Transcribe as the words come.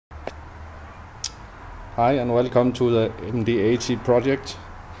Hi and welcome to the MD80 project.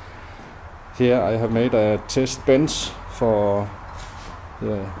 Here I have made a test bench for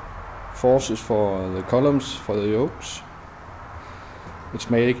the forces for the columns for the yokes. It's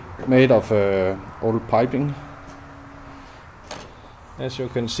made of old piping. As you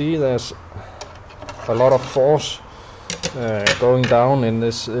can see, there's a lot of force going down in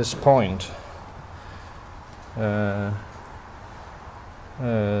this point.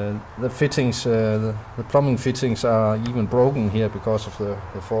 The fittings, the plumbing fittings are even broken here because of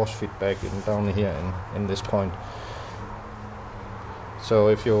the force feedback down here in this point. So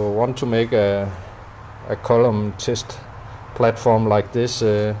if you want to make a column test platform like this,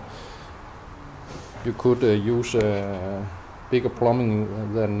 you could use bigger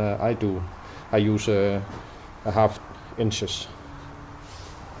plumbing than I do. I use a half inches.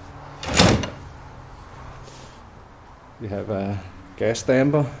 We have a gas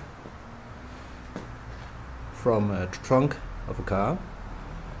damper from a trunk of a car.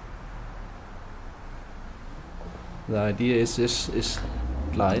 The idea is this is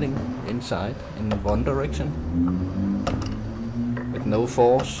gliding inside in one direction with no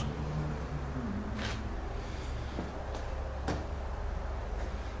force.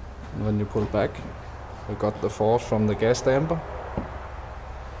 And when you pull back, you got the force from the gas damper.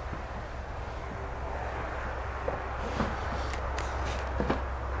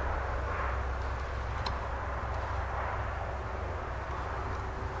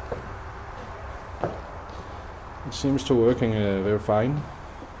 It seems to working very fine.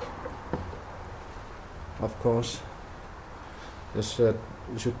 Of course, this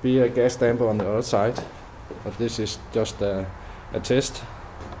should be a gas damper on the other side, but this is just a test.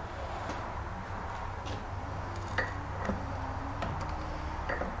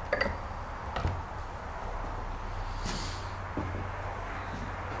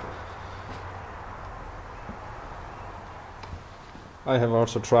 I have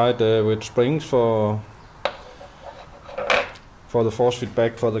also tried with springs for the force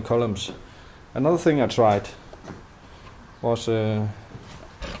feedback for the columns. Another thing I tried was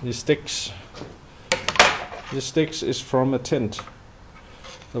these sticks. This sticks is from a tent,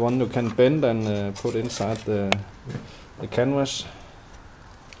 the one you can bend and put inside the canvas.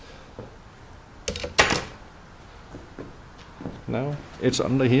 Now it's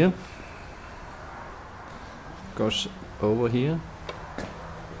under here, goes over here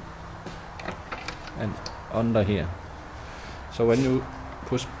and under here. So when you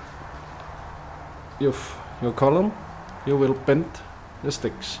push your column, you will bend the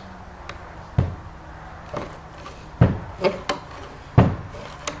sticks.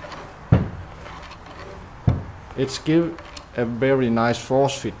 It's give a very nice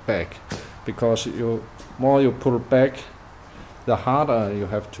force feedback, because more you pull back, the harder you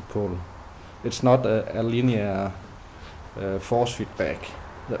have to pull. It's not a linear force feedback.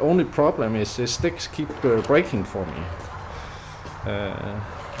 The only problem is the sticks keep breaking for me.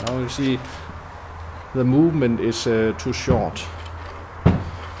 Now you see the movement is too short,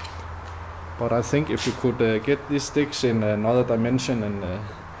 but I think if you could get these sticks in another dimension and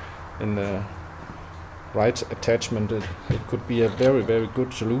in the right attachment, it could be a very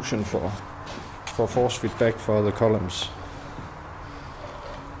good solution for force feedback for the columns.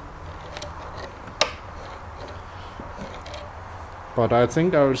 But I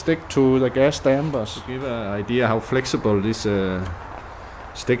think I will stick to the gas dampers to give an idea how flexible this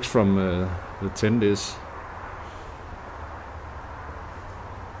sticks from the tent is.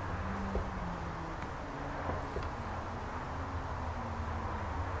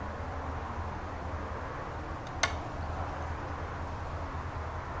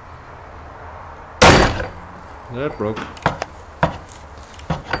 That broke.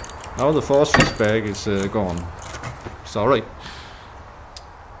 Now the force feedback is gone. Sorry.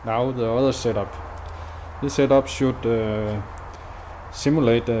 Now the other setup. This setup should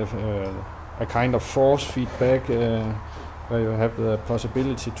simulate a kind of force feedback where you have the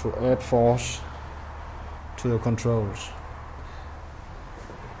possibility to add force to the controls.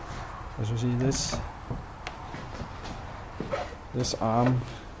 As you see, this arm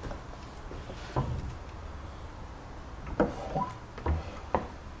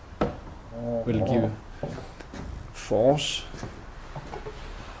will give force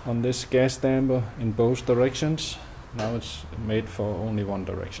on this gas damper in both directions. Now it's made for only one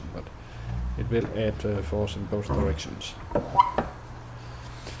direction, but it will add force in both directions.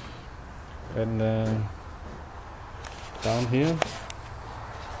 And down here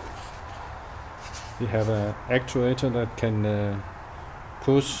we have an actuator that can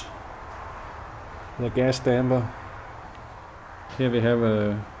push the gas damper. Here we have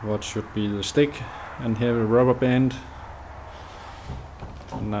what should be the stick and here a rubber band.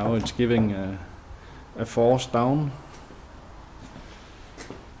 And now it's giving a force down.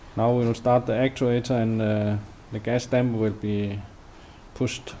 Now we will start the actuator, and the gas damper will be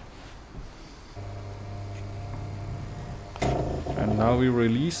pushed. And now we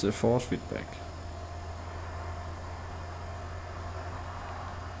release the force feedback.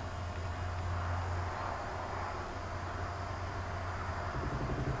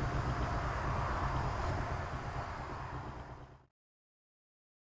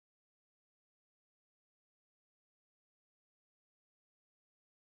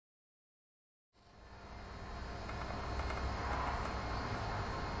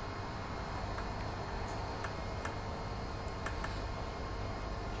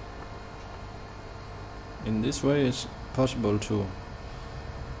 In this way it's possible to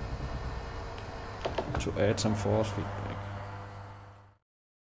add some force feedback.